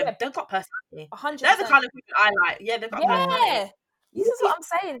 They've got personality. 100%. They're the kind of women I like. Yeah, they've got personality. This is what I'm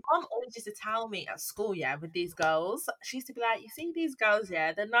saying. Mom always used to tell me at school, yeah, with these girls, she used to be like, you see these girls,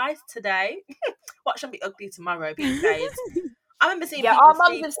 yeah, they're nice today. Watch them be ugly tomorrow, being babes. I remember seeing people our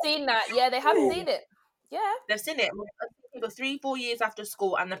mums have seen that. Yeah, they have seen it. Yeah. They've seen it. People 3-4 years after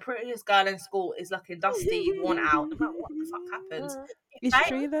school, and the prettiest girl in school is looking dusty, worn out. I'm like, what the fuck happened? It's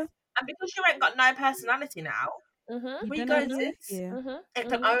true though. And because you ain't got no personality now, where you going, sis? It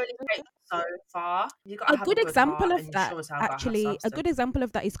can only take so far. You got a good example of that. Actually, a good example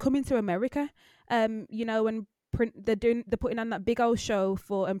of that is Coming to America. You know, when they're putting on that big old show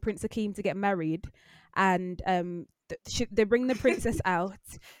for Prince Akeem to get married, and they bring the princess out,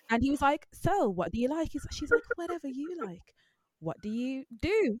 and he was like, "So, what do you like?" She's like, "Whatever you like." What do you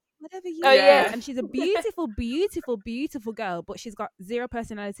do? Whatever you do. Yeah. And she's a beautiful, beautiful, beautiful girl, but she's got zero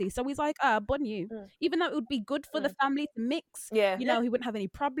personality. So he's like, bun you. Even though it would be good for the family to mix, you know, he wouldn't have any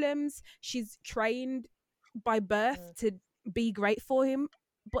problems. She's trained by birth to be great for him.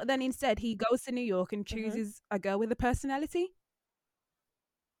 But then instead, he goes to New York and chooses a girl with a personality.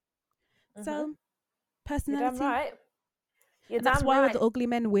 So, personality. You're damn right. And that's why all the ugly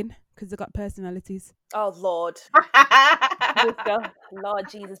men win, because they got personalities. Oh, Lord. Lord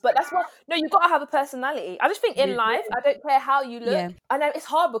Jesus. But that's what, no, you've got to have a personality. I just think in life, I don't care how you look. Yeah. I know it's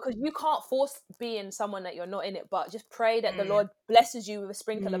hard because you can't force being someone that you're not in it, but just pray that the Lord blesses you with a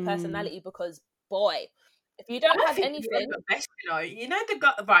sprinkle of personality, because, boy, if you don't have anything. You know the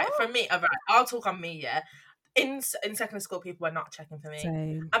guy, right, for me, right, I'll talk on me, yeah. In secondary school, people were not checking for me.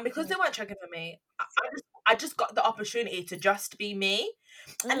 Same. And because they weren't checking for me, I just got the opportunity to just be me.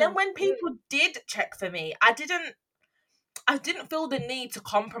 And then when people did check for me, I didn't feel the need to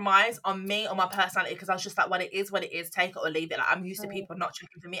compromise on me or my personality, because I was just like, what it is, take it or leave it. Like, I'm used to people not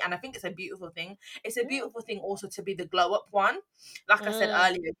checking for me, and I think it's a beautiful thing. It's a beautiful thing also to be the glow up one. Like I said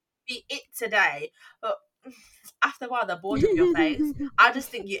earlier, be it today, but after a while they're bored of your face. I just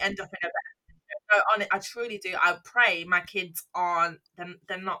think you end up in a better. On it, I truly do. I pray my kids aren't.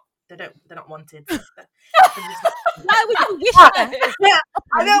 They're not wanted. Why would you wish that?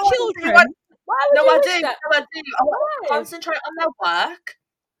 I don't want children. No, I do. I want them to concentrate on their work.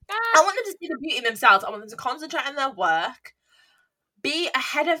 I want them to see the beauty in themselves. I want them to concentrate on their work. Be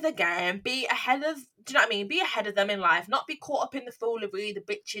ahead of the game. Be ahead of. Do you know what I mean? Be ahead of them in life. Not be caught up in the foolery, the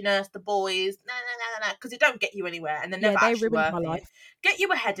bitchiness, the boys. No, because it don't get you anywhere, and they're never actually worth it. Get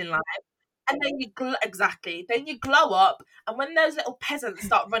you ahead in life. And then you glow up, and when those little peasants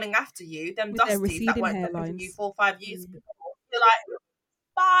start running after you, them dusties that won't look at you 4 or 5 years ago, you're like,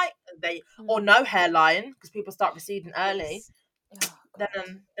 bye. Or no hairline, because people start receding early.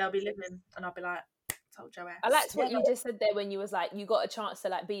 Then they'll be living, and I'll be like, told your ass. I liked what you just said there when you was like, you got a chance to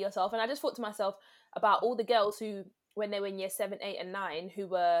like be yourself, and I just thought to myself about all the girls who, when they were in year 7, 8, and 9, who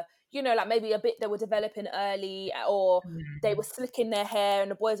were, you know, like maybe a bit, they were developing early, or they were slicking their hair,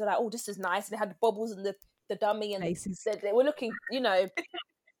 and the boys were like, oh, this is nice, and they had the bubbles and the dummy, and they were looking, you know,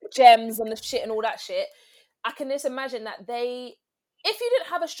 gems and the shit and all that shit. I can just imagine that if you didn't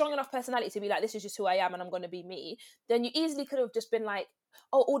have a strong enough personality to be like, this is just who I am and I'm going to be me, then you easily could have just been like,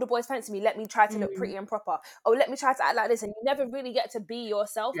 oh, all the boys fancy me, let me try to look pretty and proper. Oh, let me try to act like this. And you never really get to be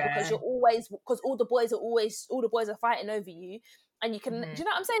yourself, because all the boys are fighting over you. And you can, do you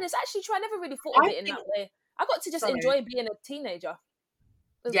know what I'm saying? It's actually true. I never really thought of it in that way. I got to just enjoy being a teenager.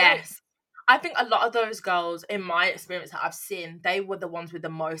 Yes. Great. I think a lot of those girls, in my experience that I've seen, they were the ones with the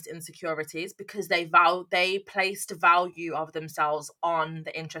most insecurities, because they placed value of themselves on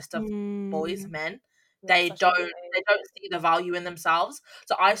the interest of boys, men. They don't see the value in themselves.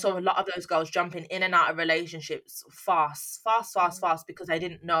 So I saw a lot of those girls jumping in and out of relationships fast, because they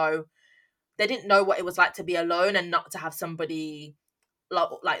didn't know what it was like to be alone and not to have somebody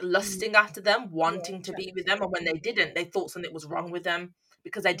like lusting after them, wanting to be with them. And when they didn't, they thought something was wrong with them,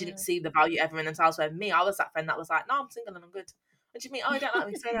 because they didn't see the value ever in themselves. So me, I was that friend that was like, no, I'm single and I'm good. What do you mean? Oh, you don't like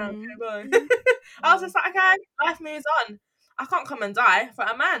me? Say that. Okay, bye. I was just like, okay, life moves on. I can't come and die for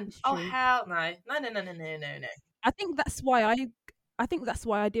a man. Oh, hell no. No. I think that's why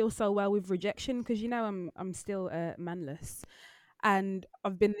I deal so well with rejection, because, you know, I'm still manless, and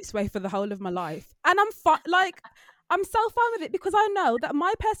I've been this way for the whole of my life, and I'm I'm so fine with it, because I know that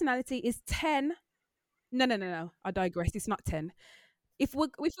my personality is 10. No. I digress. It's not 10. If we're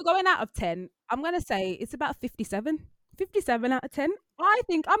going out of 10, I'm going to say it's about 57. 57 out of 10. I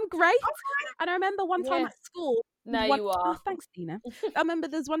think I'm great. And I remember one time at school. No, you are. Oh, thanks, Tina. I remember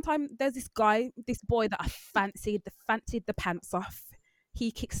there's this boy that I fancied the pants off.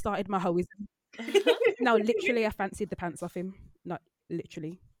 He kickstarted my hoism. No, literally, I fancied the pants off him. Not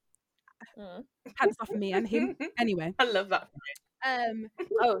literally. Pants off me and him. Anyway. I love that.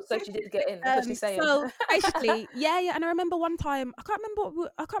 Oh, so she did get in. That's what she's saying. So basically, yeah. And I remember one time, I can't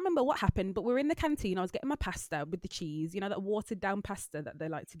remember what happened, but we were in the canteen. I was getting my pasta with the cheese, that watered down pasta that they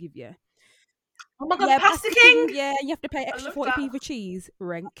like to give you. Oh my God, Pasta King! Yeah, you have to pay extra 40p for cheese.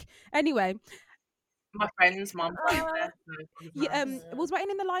 Rank. Anyway, my friend's mum was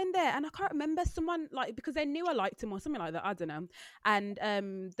waiting in the line there, and I can't remember, someone, like, because they knew I liked him or something like that, I don't know,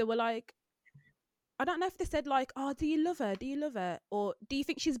 and they were like, I don't know if they said like, oh, do you love her, or do you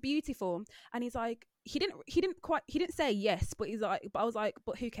think she's beautiful? And he's like, he didn't say yes, but he's like, but I was like,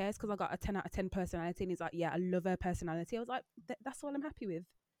 but who cares, because I got a 10 out of 10 personality. And he's like, yeah, I love her personality. I was like, that's all I'm happy with,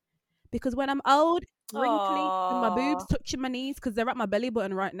 because when I'm old, wrinkly, and my boobs touching my knees, because they're at my belly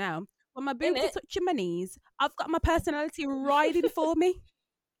button right now, when my boobs are touching my knees, I've got my personality riding for me.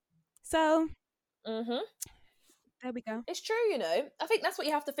 So there we go. It's true, I think that's what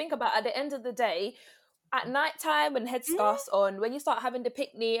you have to think about at the end of the day. At night time, when headscarf's on, when you start having the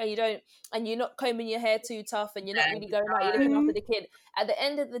pick-me and you're not combing your hair too tough, and you're not really going out, you're looking after the kid. At the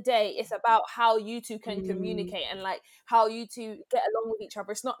end of the day, it's about how you two can communicate, and like how you two get along with each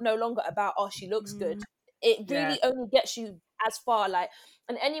other. It's no longer about, oh, she looks good. It really only gets you as far, like,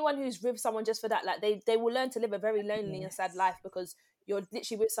 and anyone who's with someone just for that, like, they will learn to live a very lonely and sad life, because you're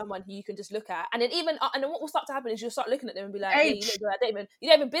literally with someone who you can just look at, and then what will start to happen is you'll start looking at them and be like, hey, you don't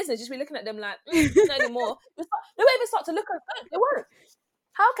even business, just be looking at them like, not anymore. They won't even start to look at them. They won't.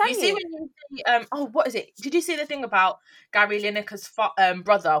 How can you see when you see, what is it? Did you see the thing about Gary Lineker's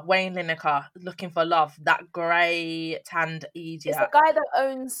brother, Wayne Lineker, looking for love? That grey tanned idiot. It's the guy that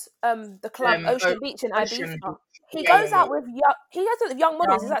owns the club Ocean Beach in Ibiza. He goes out with young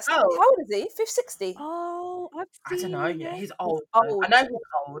models. He's like, how old is he? 60? Oh, I don't know. Yeah, he's old. I know he's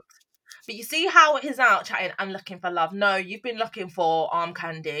old. But you see how he's out chatting, I'm looking for love. No, you've been looking for arm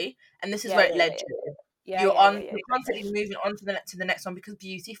candy, and this is where it led you. You're constantly moving on to the next one, because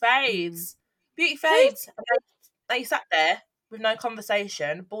beauty fades. Beauty fades. And you sat there with no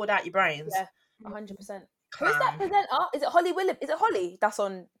conversation, bored out your brains. Yeah, 100%. Who's that presenter? Is it Holly Williams? Is it Holly that's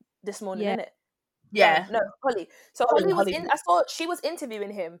on this morning, isn't it? Yeah. No, Holly. So Holly was in. I saw she was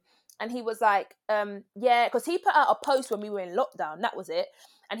interviewing him, and he was like, because he put out a post when we were in lockdown. That was it.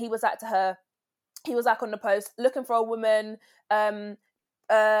 And he was like to her, he was like on the post, looking for a woman,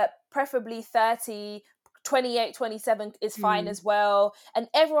 preferably 30, 28, 27 is fine as well. And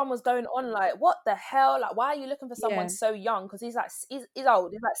everyone was going on like, what the hell? Like, why are you looking for someone so young? Because he's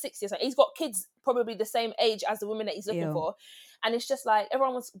old. He's like 60 or something. He's got kids probably the same age as the woman that he's looking for. And it's just like,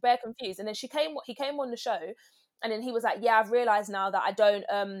 everyone was bare confused. And then he came on the show, and then he was like, yeah, I've realized now that I don't,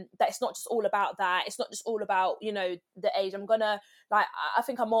 that it's not just all about that. It's not just all about, the age. I'm gonna, like, I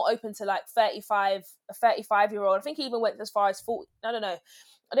think I'm more open to like a 35-year-old. I think he even went as far as 40. I don't know.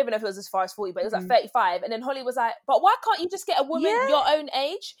 I don't even know if it was as far as 40, but it was like 35. And then Holly was like, but why can't you just get a woman your own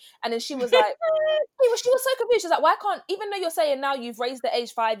age? And then she was like, she was so confused. She was like, why can't, even though you're saying now you've raised the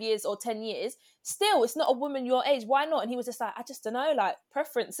age 5 years or 10 years, still, it's not a woman your age. Why not? And he was just like, I just don't know, like,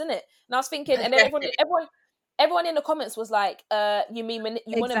 preference, innit? And I was thinking, and then everyone in the comments was like, you mean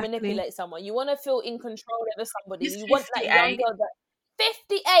you want to manipulate someone. You want to feel in control of somebody. You want that young girl that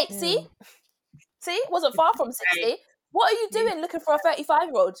 58. See, it wasn't far from 60. What are you doing looking for a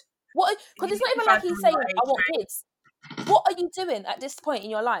 35-year-old? What? Because it's not even like he's saying, I want kids. What are you doing at this point in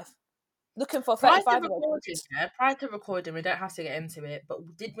your life? Looking for a 35-year-old? Prior to recording, we don't have to get into it, but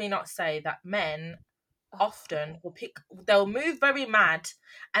did we not say that men often they'll move very mad,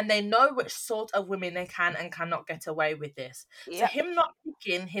 and they know which sort of women they can and cannot get away with this. So him not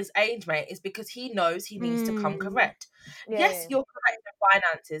picking his age mate is because he knows he needs to come correct. Yes, you're correct in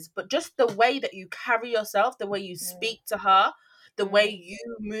finances, but just the way that you carry yourself, the way you speak to her, the way you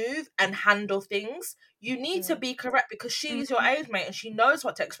move and handle things, you need to be correct, because she's your age mate and she knows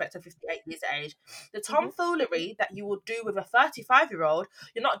what to expect at 58 years of age. The tomfoolery that you will do with a 35-year-old,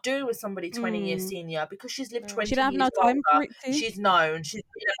 you're not doing with somebody 20 years senior, because she's lived 20 years longer. She's known, she's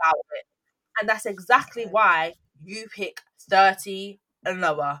been about it. And that's exactly why you pick 30 and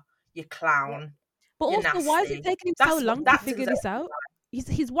lower, you clown. But also, nasty. Why is it taking him so long to figure this out?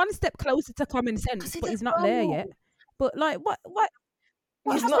 He's one step closer to common sense, but he's not there yet. But like, what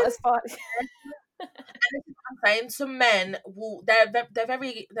he's not as far. And this is what I'm saying. Some men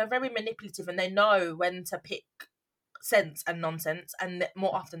they're very manipulative, and they know when to pick sense and nonsense, and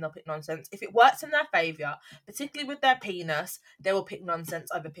more often they'll pick nonsense. If it works in their favour, particularly with their penis, they will pick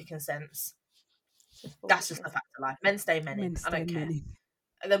nonsense over picking sense. That's just the fact of life. Men stay men. I don't care. And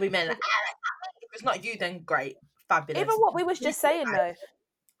there'll be men like, if it's not you, then great, fabulous. Even what we was just saying though,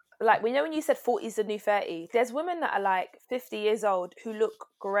 like, we know when you said 40 is the new 30, there's women that are like 50 years old who look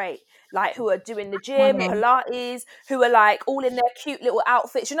great, like who are doing the gym, Pilates, who are like all in their cute little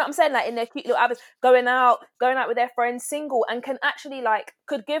outfits. You know what I'm saying? Like in their cute little outfits, going out with their friends, single, and can actually like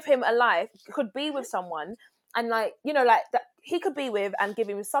could give him a life, could be with someone, and like, you know, like that he could be with and give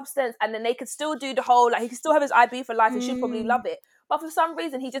him substance, and then they could still do the whole, like he could still have his IB for life and she'd probably love it. But for some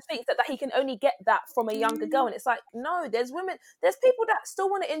reason, he just thinks that he can only get that from a younger girl. And it's like, no, there's people that still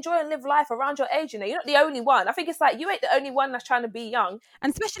want to enjoy and live life around your age, you know. You're not the only one. I think it's like, you ain't the only one that's trying to be young.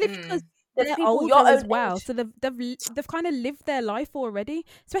 And especially because they're older as well. Age. So they've kind of lived their life already.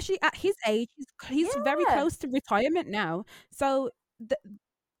 Especially at his age, he's very close to retirement now. So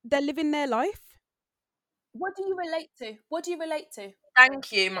they're living their life. What do you relate to?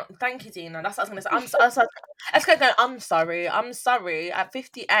 Thank you, Dina. That's what I was going to say. I'm sorry. At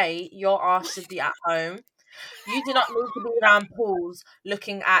 58, your ass should be at home. You do not need to be around pools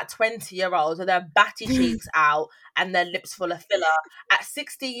looking at 20-year-olds with their batty cheeks out and their lips full of filler. At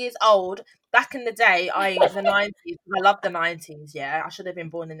 60 years old, back in the day, i.e. the 90s, I love the 90s, yeah. I should have been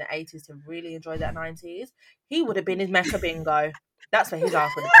born in the 80s to really enjoy that 90s. He would have been his Mecca bingo. That's where his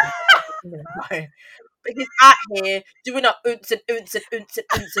ass would have been. But he's out here doing up oonts and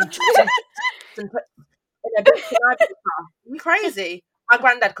you crazy? My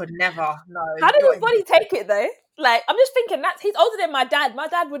granddad could never. No. How did his body take it though? Like, I'm just thinking that he's older than my dad. My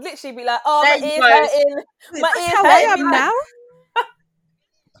dad would literally be like, "Oh, my ears hurting. My ears hurting." I am now.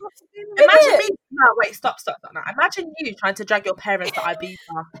 Imagine me. No, wait, stop. No. Imagine you trying to drag your parents to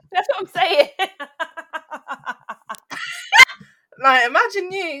Ibiza. That's what I'm saying. Like,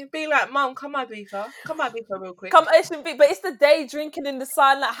 imagine you being like, "Mum, come Ibiza real quick." Come Ocean Beach, but it's the day drinking in the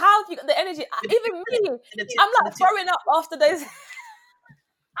sun. Like, how have you got the energy? Even me, I'm like throwing up after those.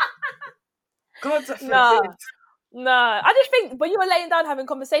 God, no. I just think when you were laying down having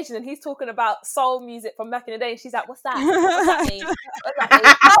conversation and he's talking about soul music from back in the day, and she's like, "What's that? What's that mean?"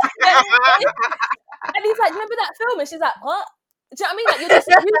 And he's like, "Remember that film?" And she's like, "What?" Do you know what I mean? Like, it's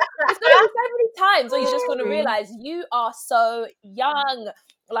going to be so many times where you're just going to realise you are so young.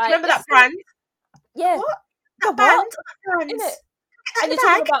 Like, remember that brand? Yeah. What? That band? Isn't it? And you're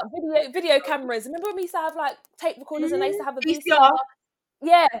talking about video cameras. Remember when we used to have like tape recorders and they used to have a VCR?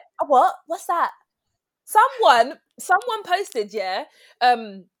 Yeah. What? What's that? Someone posted, you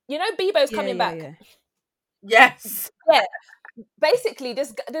know, Bebo's coming back. Yeah. Yes. Yeah. Basically,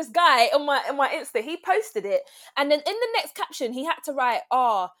 this guy on my Insta, he posted it, and then in the next caption, he had to write,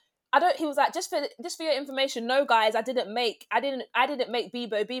 he was like, just for your information, no guys, I didn't make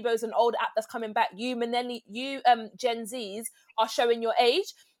Bebo. Bebo's an old app that's coming back. You Gen Zs are showing your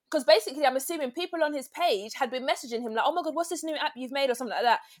age. Because basically, I'm assuming people on his page had been messaging him like, "Oh my God, what's this new app you've made?" or something like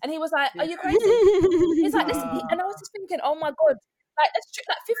that. And he was like, "Are you crazy?" He's like, "Listen," and I was just thinking, "Oh my God, like that's true.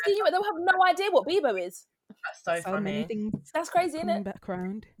 Like 50 years, they'll have no idea what Bebo is." That's so funny. Many things. That's crazy, isn't it?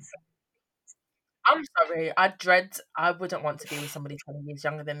 Background. I'm sorry. I wouldn't want to be with somebody 20 years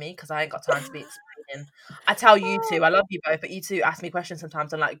younger than me because I ain't got time to be explaining. I tell you two, I love you both, but you two ask me questions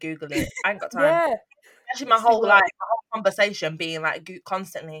sometimes and like Google it. I ain't got time. Yeah. Actually, my whole conversation being like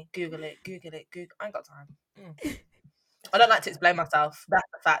constantly Google it. I ain't got time. I don't like to explain myself. That's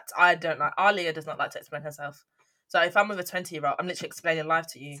the fact. I don't like. Alia does not like to explain herself. So if I'm with a 20-year-old, I'm literally explaining life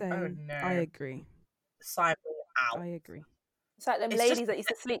to you. Same. Oh no. I agree. Sign me out. I agree. It's like them ladies that used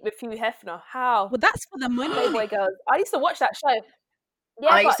to sleep with Hugh Hefner. How? Well, that's for the money. Playboy girls. I used to watch that show. Yeah,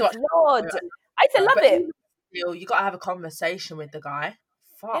 I used to watch Lord. I used to love it. You got to have a conversation with the guy.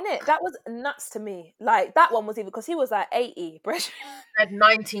 Fuck. Innit? That was nuts to me. Like, that one was even, because he was like 80. They had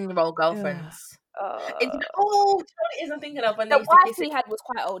 19-year-old girlfriends. Do you know what it is I'm thinking of? When the wife he had was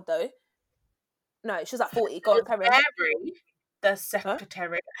quite old, though. No, she was like 40. Go on, carry on. Mary, the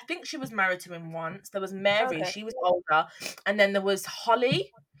secretary. Huh? I think she was married to him once. There was Mary. Okay. She was older. And then there was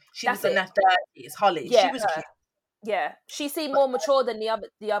Holly. She was in her 30s. Holly. Yeah, she was cute. Yeah. She seemed more mature than the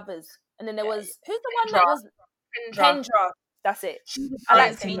others. And then there was... Who's the one that was... Kendra. That's it. I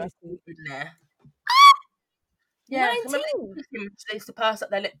like seeing in there. Yeah, 19. They used to purse up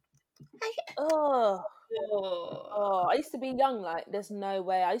their lip. Oh, I used to be young. Like, there's no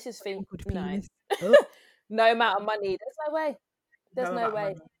way. I used to think, no amount of money. There's no way. There's no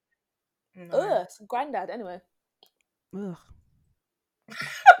way. No. It's granddad. Anyway. All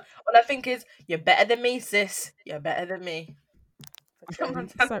I think is, you're better than me, sis. You're better than me. Soak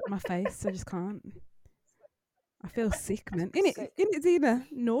my face. I just can't. I feel sick, man. Isn't it, Dina?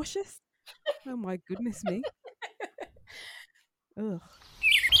 Nauseous? Oh my goodness me. Ugh.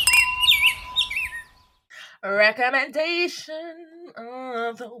 Recommendation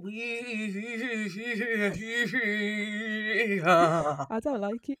of the week. I don't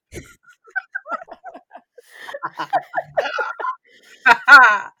like it.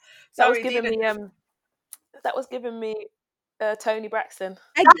 That was giving me Tony Braxton.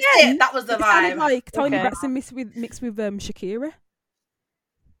 Again, that was the it sounded vibe. like Tony Okay. Braxton mixed with Shakira.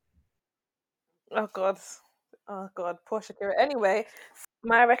 Oh God, poor Shakira. Anyway,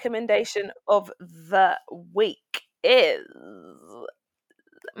 my recommendation of the week is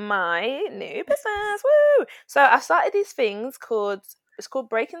my new business. Woo! So I started these things it's called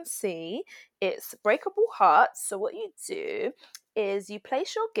Break and See. It's breakable hearts. So what you do is you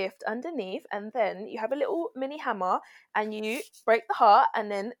place your gift underneath, and then you have a little mini hammer, and you break the heart, and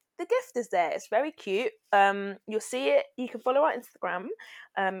then the gift is there. It's very cute. You'll see it. You can follow our Instagram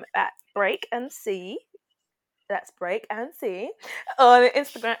at Break and See. That's Break and See on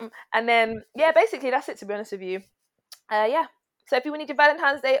Instagram. And then basically that's it, to be honest with you. So if you need your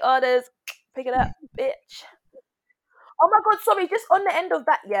Valentine's Day orders, pick it up, bitch. Oh my God, sorry, just on the end of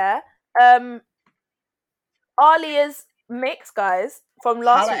that, Alia's mix, guys, from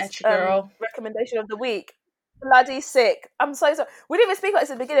last week's recommendation of the week. Bloody sick. I'm so sorry. We didn't even speak about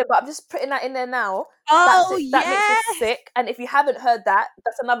this at the beginning, but I'm just putting that in there now. Oh, that mix is sick. And if you haven't heard that,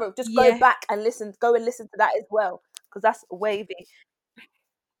 that's another. Just go back and listen. Go and listen to that as well, because that's wavy.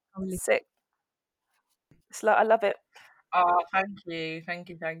 Sick. I love it. Oh, thank you.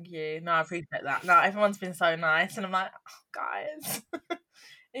 No, I appreciate that. No, everyone's been so nice, and I'm like, oh, guys,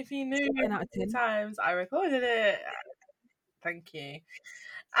 if you knew how many times I recorded it. Thank you.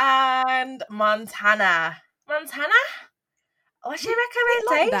 And Montana. What's your recommendation?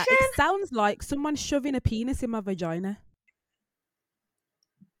 Like that. It sounds like someone shoving a penis in my vagina.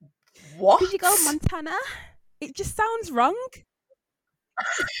 What? Did you go Montana? It just sounds wrong.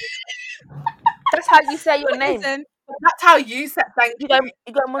 That's how you say your name. That's how you said thank you.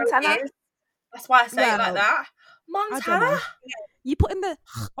 You go Montana? That's why I say it like that. Montana? You put in the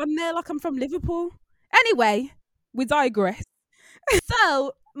on there like I'm from Liverpool. Anyway, we digress.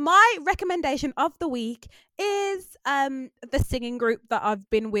 So my recommendation of the week is the singing group that I've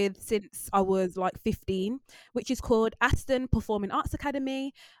been with since I was like 15, which is called Aston Performing Arts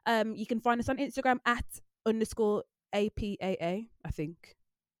Academy. You can find us on Instagram at _APAA, I think.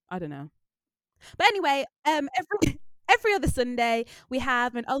 I don't know. But anyway, every other Sunday we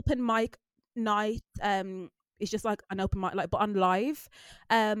have an open mic night. It's just like an open mic, but on live.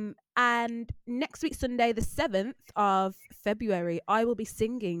 And next week, Sunday, the 7th of February, I will be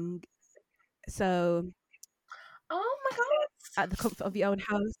singing. So, oh my God, at the comfort of your own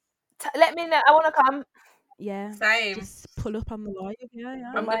house. Let me know. I want to come. Yeah, same. Just pull up on the live.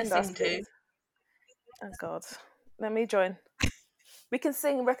 Yeah. I'm going to sing too. Oh God, let me join. We can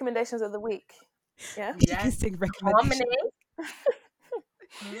sing recommendations of the week. Yeah, you can sing recommendations.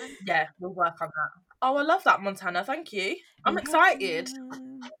 Yeah, we'll work on that. Oh, I love that, Montana. Thank you. I'm excited.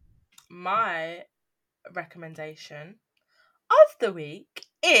 My recommendation of the week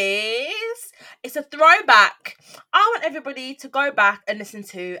it's a throwback. I want everybody to go back and listen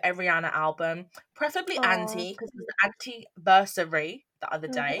to a Rihanna album, preferably Anti, because it was the Antiversary the other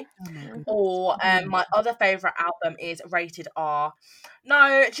day. Or my other favourite album is Rated R.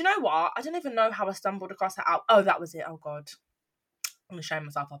 No, do you know what? I don't even know how I stumbled across that album. Oh, that was it. Oh God. I'm going to show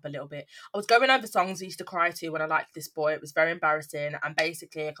myself up a little bit. I was going over songs I used to cry to when I liked this boy. It was very embarrassing. And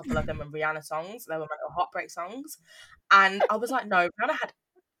basically a couple of them were Rihanna songs. They were my heartbreak songs. And I was like, no, Rihanna had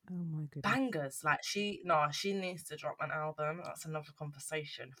bangers. Like she needs to drop an album. That's another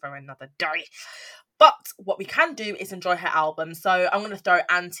conversation for another day. But what we can do is enjoy her album. So I'm going to throw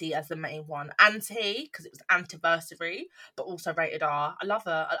Anti as the main one. Anti, because it was Antiversary, but also Rated R. I love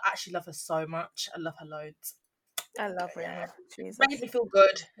her. I actually love her so much. I love her loads. I love Rihanna. Jesus. It made me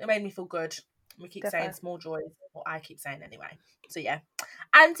feel good. We keep saying small joys, or I keep saying anyway. So yeah,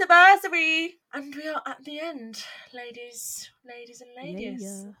 Antiversary, and we are at the end, ladies and ladies.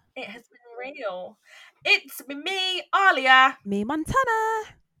 Yeah. It has been real. It's been me, Alia, me,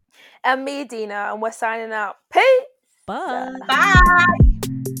 Montana, and me, Dina, and we're signing out. Peace. Bye. Bye.